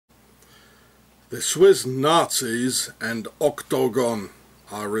The Swiss Nazis and Octogon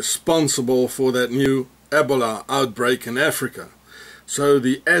are responsible for that new Ebola outbreak in Africa. So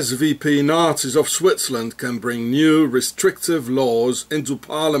the SVP Nazis of Switzerland can bring new restrictive laws into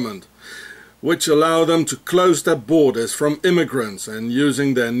Parliament, which allow them to close their borders from immigrants and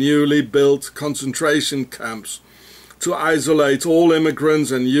using their newly built concentration camps to isolate all immigrants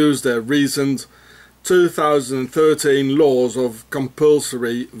and use their recent 2013 laws of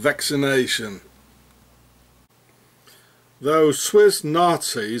compulsory vaccination. Though Swiss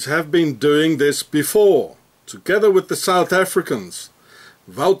Nazis have been doing this before, together with the South Africans,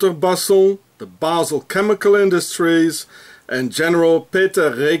 Wouter Basson, the Basel Chemical Industries, and General Peter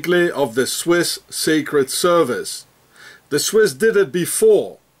Regli of the Swiss Secret Service. The Swiss did it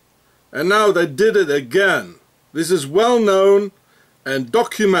before, and now they did it again. This is well known and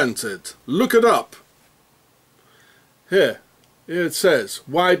documented. Look it up. Here it says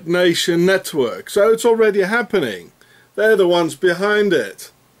White Nation Network. So it's already happening. They're the ones behind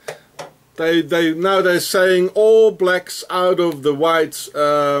it. Now they're saying all blacks out of the white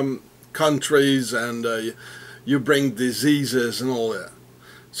countries, and you bring diseases and all that.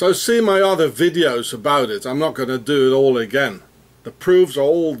 So see my other videos about it. I'm not going to do it all again. The proofs are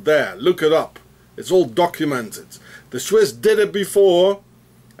all there. Look it up. It's all documented. The Swiss did it before,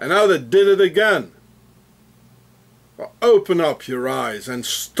 and now they did it again. Well, open up your eyes and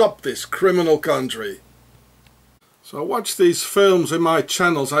stop this criminal country. So watch these films in my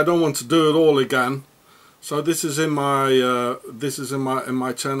channels. I don't want to do it all again. So this is in my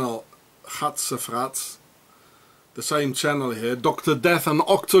channel Gatsefrats. The same channel here. Dr. Death and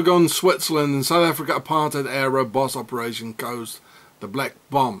Octogon, Switzerland and South Africa apartheid era boss operation Coast, the Black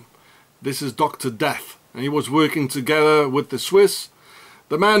Bomb. This is Dr. Death, and he was working together with the Swiss.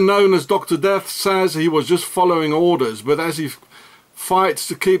 The man known as Dr. Death says he was just following orders, but as he fights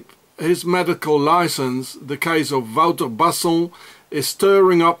to keep his medical license, the case of Wouter Basson is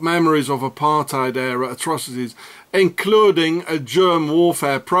stirring up memories of apartheid era atrocities, including a germ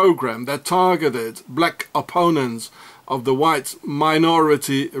warfare program that targeted black opponents of the white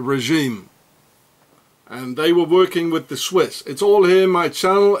minority regime. And they were working with the Swiss. It's all here in my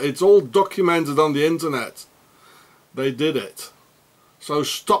channel. It's all documented on the internet. They did it. So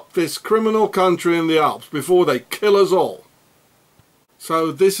stop this criminal country in the Alps before they kill us all.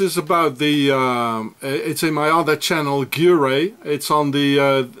 So this is about the, it's in my other channel, Gure. It's on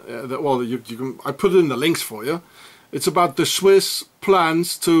well, you can, I put it in the links for you. It's about the Swiss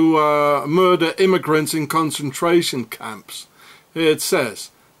plans to murder immigrants in concentration camps. Here it says,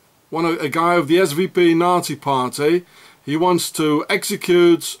 a guy of the SVP Nazi party, he wants to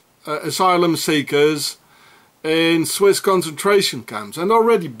execute asylum seekers in Swiss concentration camps and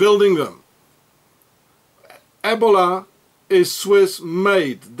already building them. Ebola is Swiss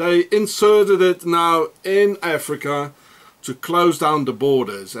made. They inserted it now in Africa to close down the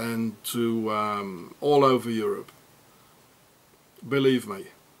borders and to all over Europe. Believe me.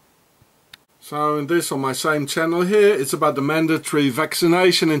 So in this, on my same channel here, it's about the mandatory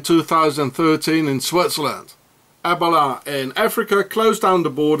vaccination in 2013 in Switzerland. Ebola in Africa, close down the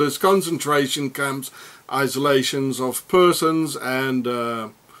borders, concentration camps, isolations of persons, and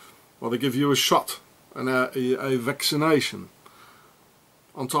well, they give you a shot and a vaccination.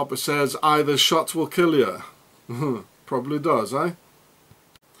 On top it says either shot will kill you. Probably does, eh?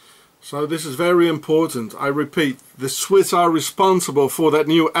 So this is very important. I repeat, the Swiss are responsible for that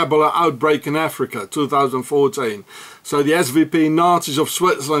new Ebola outbreak in Africa, 2014. So the SVP Nazis of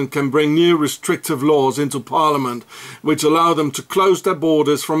Switzerland can bring new restrictive laws into Parliament, which allow them to close their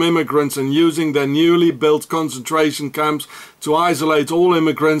borders from immigrants and using their newly built concentration camps to isolate all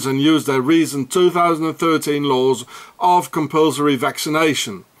immigrants and use their recent 2013 laws of compulsory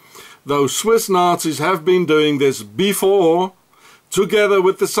vaccination. Though Swiss Nazis have been doing this before, together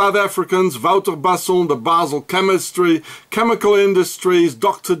with the South Africans, Wouter Basson, the Basel Chemical Industries,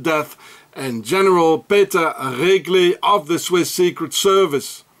 Dr. Death, and General Peter Regli of the Swiss Secret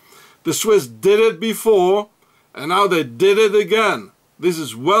Service. The Swiss did it before, and now they did it again. This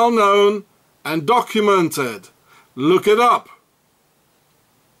is well known and documented. Look it up.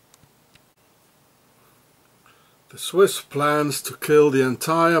 The Swiss plans to kill the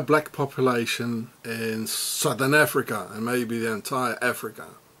entire black population in southern Africa and maybe the entire Africa.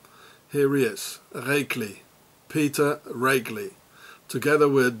 Here he is, Regli, Peter Regli, together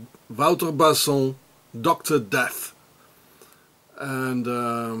with Wouter Basson, Dr. Death. And,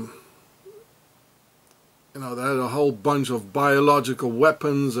 you know, they had a whole bunch of biological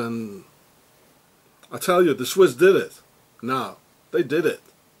weapons, and I tell you, the Swiss did it. Now, they did it.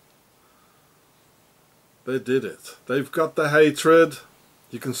 They did it. They've got the hatred.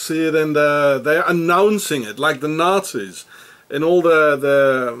 You can see it in they're announcing it like the Nazis in all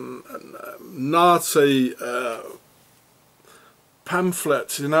the Nazi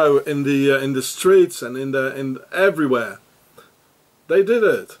pamphlets, you know, in the streets and in everywhere. They did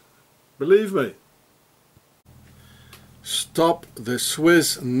it, believe me. Stop the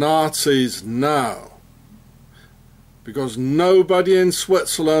Swiss Nazis now, because nobody in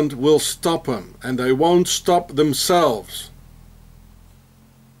Switzerland will stop them, and they won't stop themselves.